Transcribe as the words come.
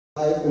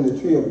Life and the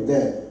tree of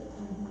death.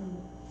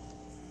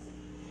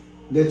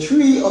 The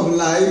tree of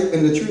life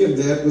and the tree of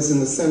death was in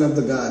the center of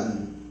the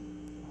garden.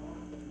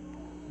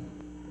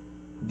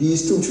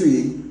 These two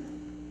trees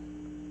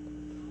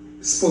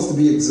are supposed to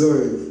be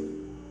observed.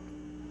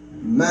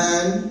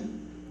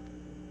 Man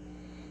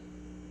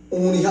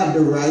only had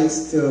the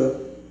rights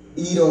to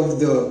eat of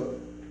the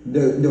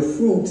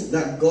fruit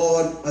that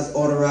God has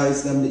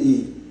authorized them to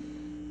eat.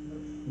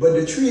 But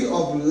the tree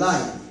of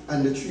life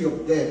and the tree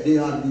of death, they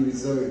had to be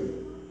reserved.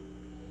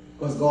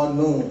 Because God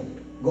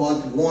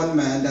warned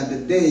man that the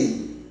day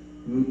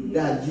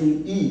that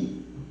you eat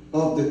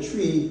of the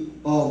tree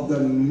of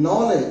the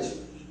knowledge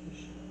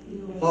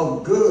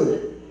of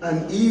good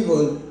and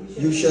evil,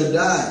 you shall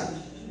die.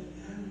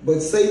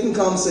 But Satan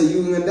comes and say,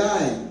 you're going to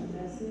die.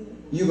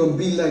 You're going to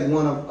be like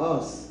one of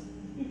us.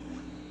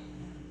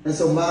 And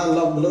so man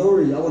love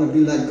glory. I want to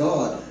be like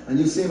God. And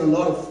you've seen a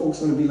lot of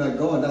folks want to be like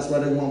God. That's why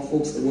they want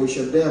folks to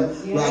worship them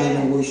rather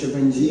than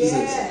worshiping Jesus.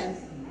 Yes.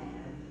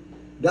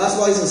 That's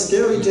why it's a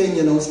scary thing,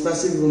 you know,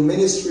 especially with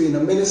ministry. And a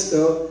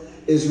minister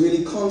is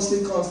really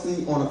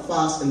constantly on a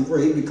fast and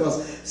pray,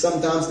 because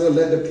sometimes they'll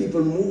let the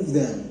people move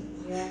them.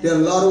 Yeah.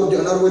 In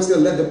other words, they'll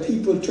let the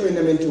people turn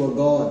them into a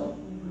god.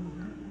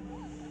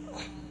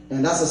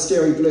 And that's a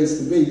scary place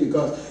to be,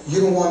 because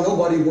you don't want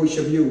nobody to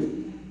worship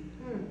you,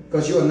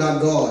 because you are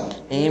not God.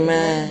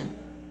 Amen.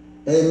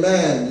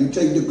 Amen. You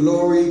take the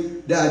glory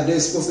that they're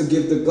supposed to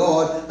give to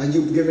God, and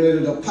you've given it to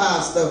the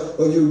pastor,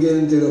 or you've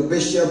given it to the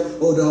bishop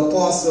or the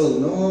apostle.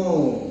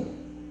 No.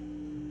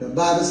 The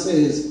Bible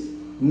says,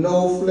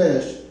 no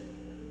flesh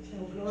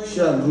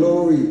shall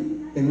glory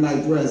in my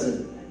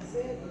presence.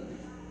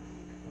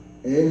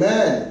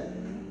 Amen.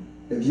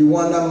 If you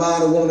want that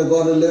man or woman of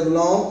God to live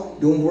long,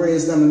 don't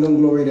praise them and don't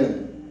glory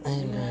them.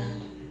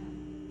 Amen.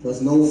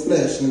 Because no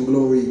flesh can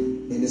glory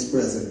in his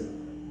presence.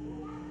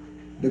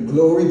 The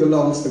glory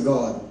belongs to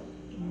God.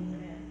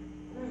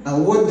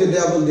 And what the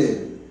devil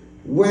did,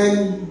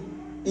 when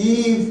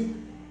Eve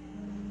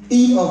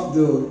eat of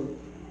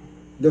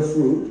the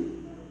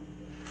fruit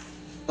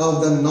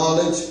of the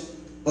knowledge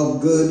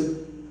of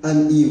good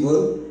and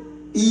evil,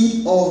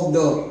 eat of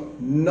the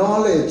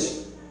knowledge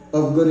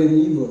of good and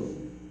evil.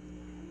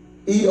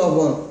 Eat of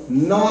a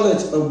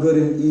knowledge of good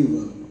and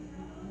evil.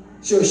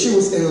 So she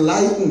was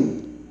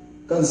enlightened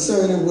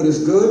concerning what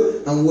is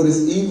good and what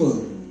is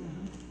evil.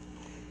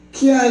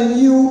 Can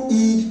you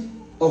eat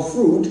a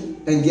fruit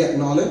and get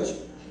knowledge?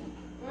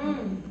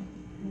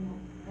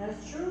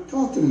 That's true.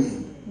 Talk to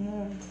me.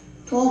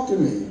 Talk to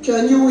me.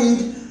 Can you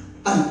eat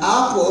an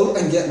apple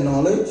and get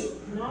knowledge?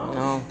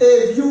 No.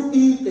 If you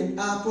eat an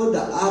apple,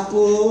 the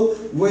apple,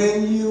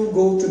 when you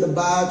go to the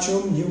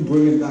bathroom, you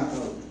bring it back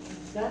out.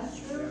 That's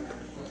true.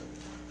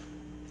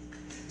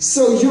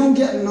 So you don't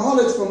get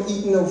knowledge from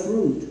eating no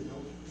fruit.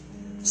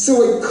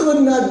 So it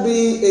could not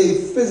be a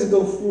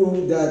physical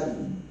fruit that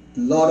a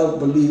lot of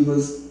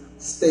believers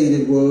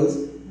stated was.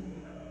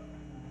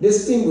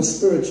 This thing was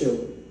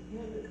spiritual.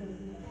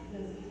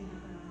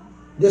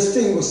 This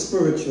thing was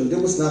spiritual. It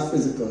was not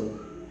physical.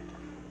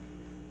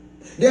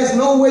 There's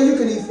no way you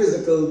can eat a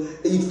physical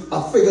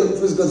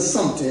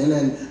something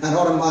and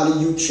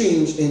automatically you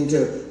change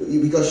into,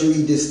 because you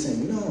eat this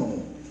thing.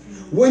 No.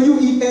 When you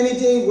eat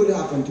anything, what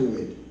happened to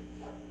it?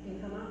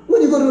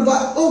 When you go to the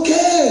Bible,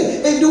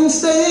 okay, it don't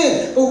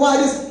stay in. But why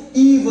does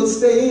evil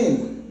stay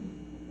in?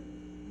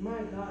 My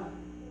God.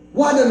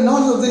 Why the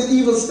knowledge of this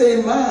evil stay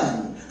in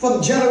man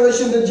from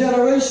generation to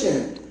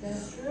generation?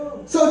 That's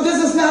true. So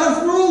this is not a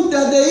fruit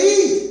that they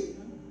eat.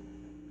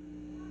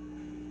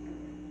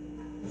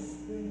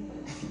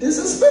 This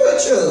is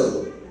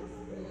spiritual.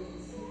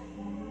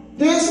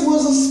 This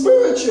was a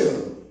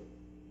spiritual.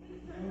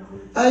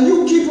 And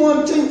you keep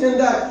on thinking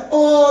that,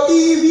 oh,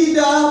 Eve eat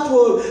the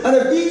apple. And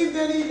if Eve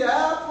didn't eat the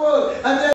apple, and then